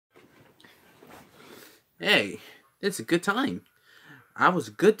Hey, it's a good time. I was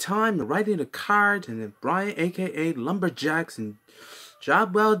a good time writing a card and then Brian, aka Lumberjacks, and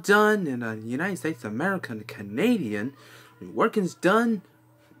job well done in the United States of America and Canadian. Working's done.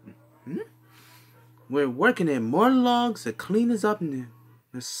 We're working in more logs to clean us up in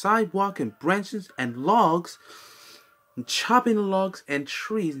the sidewalk and branches and logs, and chopping logs and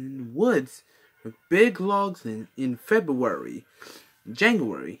trees and woods with big logs in February,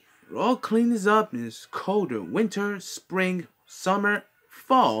 January. It all cleans up and it's colder. Winter, spring, summer,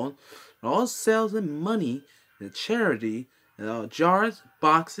 fall. It all sells and money, the charity, and all jars,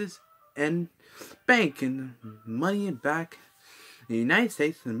 boxes, and bank and money and back. The United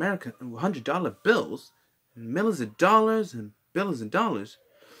States and America, $100 bills, millions of dollars and billions of dollars,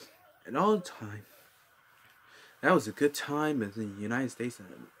 and all the time. That was a good time in the United States,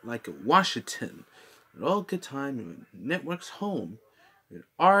 like Washington. An all good time in Networks Home. With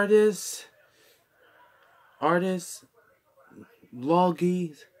artists, Loggies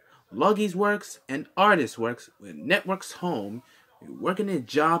Works, and Artists Works with Networks Home. We're working a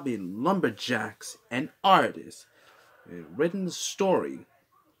job in Lumberjacks and artists. We're written the story.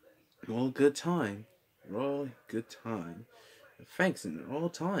 All good time. All good time. Thanks in all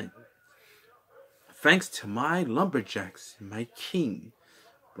time. Thanks to my Lumberjacks, my king,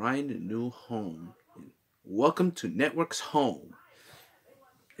 Brian the new home. And welcome to Networks Home.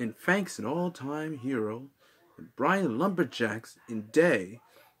 And thanks an all-time hero, Brian Lumberjacks in day,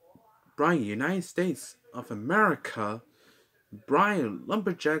 Brian United States of America, Brian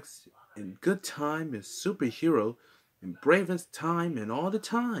Lumberjacks in good time and superhero, and bravest time and all the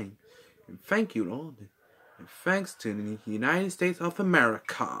time. And thank you all. And thanks to the United States of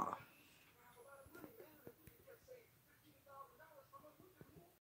America.